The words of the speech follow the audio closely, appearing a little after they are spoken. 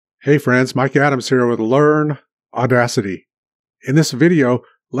Hey friends, Mike Adams here with Learn Audacity. In this video,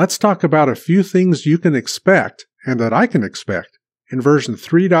 let's talk about a few things you can expect and that I can expect in version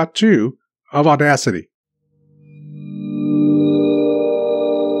 3.2 of Audacity.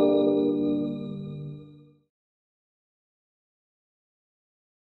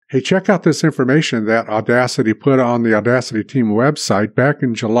 Hey, check out this information that Audacity put on the Audacity team website back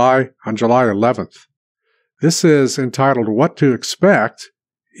in July, on July 11th. This is entitled What to Expect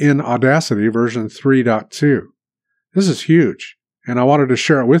in Audacity version 3.2. This is huge, and I wanted to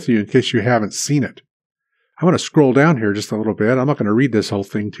share it with you in case you haven't seen it. I'm going to scroll down here just a little bit. I'm not going to read this whole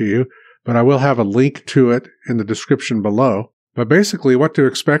thing to you, but I will have a link to it in the description below. But basically, what to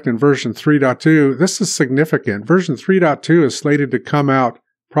expect in version 3.2, this is significant. Version 3.2 is slated to come out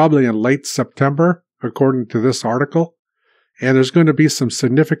probably in late September, according to this article. And there's going to be some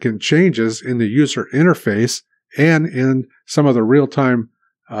significant changes in the user interface and in some of the real-time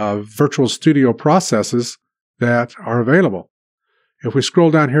virtual studio processes that are available. If we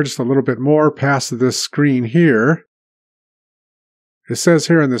scroll down here just a little bit more past this screen here, it says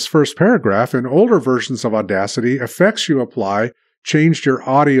here in this first paragraph, in older versions of Audacity, effects you apply changed your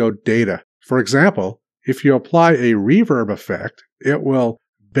audio data. For example, if you apply a reverb effect, it will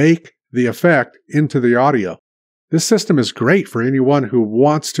bake the effect into the audio. This system is great for anyone who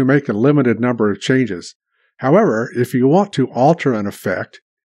wants to make a limited number of changes. However, if you want to alter an effect,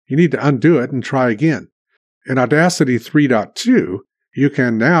 you need to undo it and try again. In Audacity 3.2, you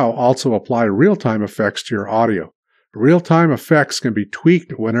can now also apply real-time effects to your audio. Real-time effects can be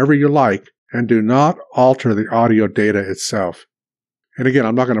tweaked whenever you like and do not alter the audio data itself. And again,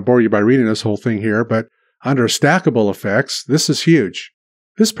 I'm not going to bore you by reading this whole thing here, but under Stackable Effects, this is huge.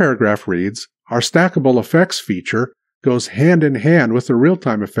 This paragraph reads, our Stackable Effects feature goes hand in hand with the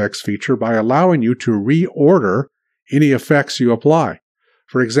real-time effects feature by allowing you to reorder any effects you apply.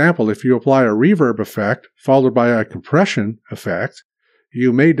 For example, if you apply a reverb effect followed by a compression effect,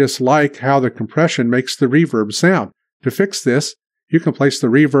 you may dislike how the compression makes the reverb sound. To fix this, you can place the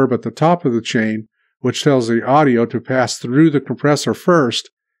reverb at the top of the chain, which tells the audio to pass through the compressor first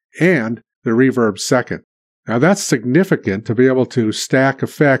and the reverb second. Now that's significant to be able to stack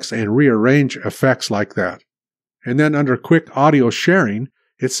effects and rearrange effects like that. And then under Quick Audio Sharing,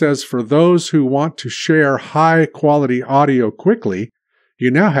 it says for those who want to share high-quality audio quickly, you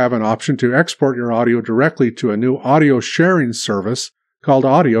now have an option to export your audio directly to a new audio sharing service called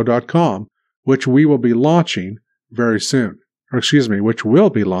audio.com, which we will be launching very soon. Which will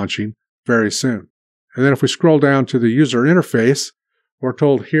be launching very soon. And then if we scroll down to the user interface, we're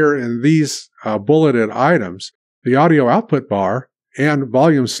told here in these bulleted items, the audio output bar and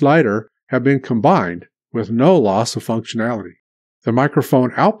volume slider have been combined with no loss of functionality. The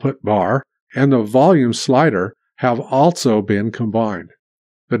microphone output bar and the volume slider have also been combined.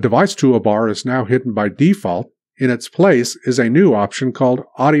 The device toolbar is now hidden by default. In its place is a new option called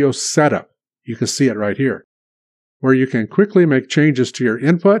Audio Setup. You can see it right here, where you can quickly make changes to your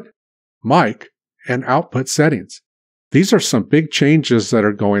input, mic, and output settings. These are some big changes that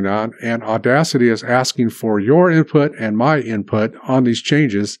are going on, and Audacity is asking for your input and my input on these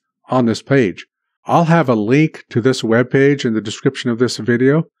changes on this page. I'll have a link to this webpage in the description of this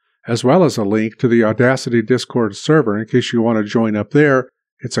video, as well as a link to the Audacity Discord server in case you want to join up there.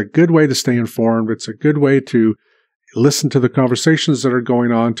 It's a good way to stay informed. It's a good way to listen to the conversations that are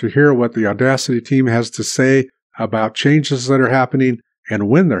going on, to hear what the Audacity team has to say about changes that are happening and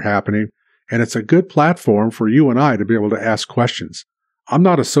when they're happening. And it's a good platform for you and I to be able to ask questions. I'm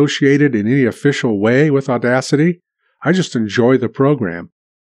not associated in any official way with Audacity. I just enjoy the program.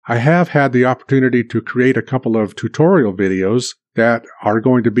 I have had the opportunity to create a couple of tutorial videos that are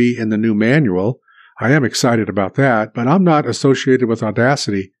going to be in the new manual. I am excited about that, but I'm not associated with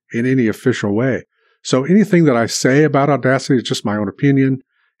Audacity in any official way. So anything that I say about Audacity is just my own opinion.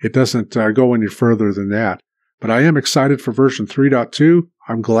 It doesn't go any further than that. But I am excited for version 3.2.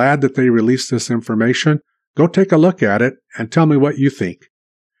 I'm glad that they released this information. Go take a look at it and tell me what you think.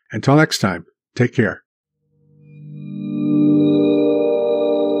 Until next time, take care.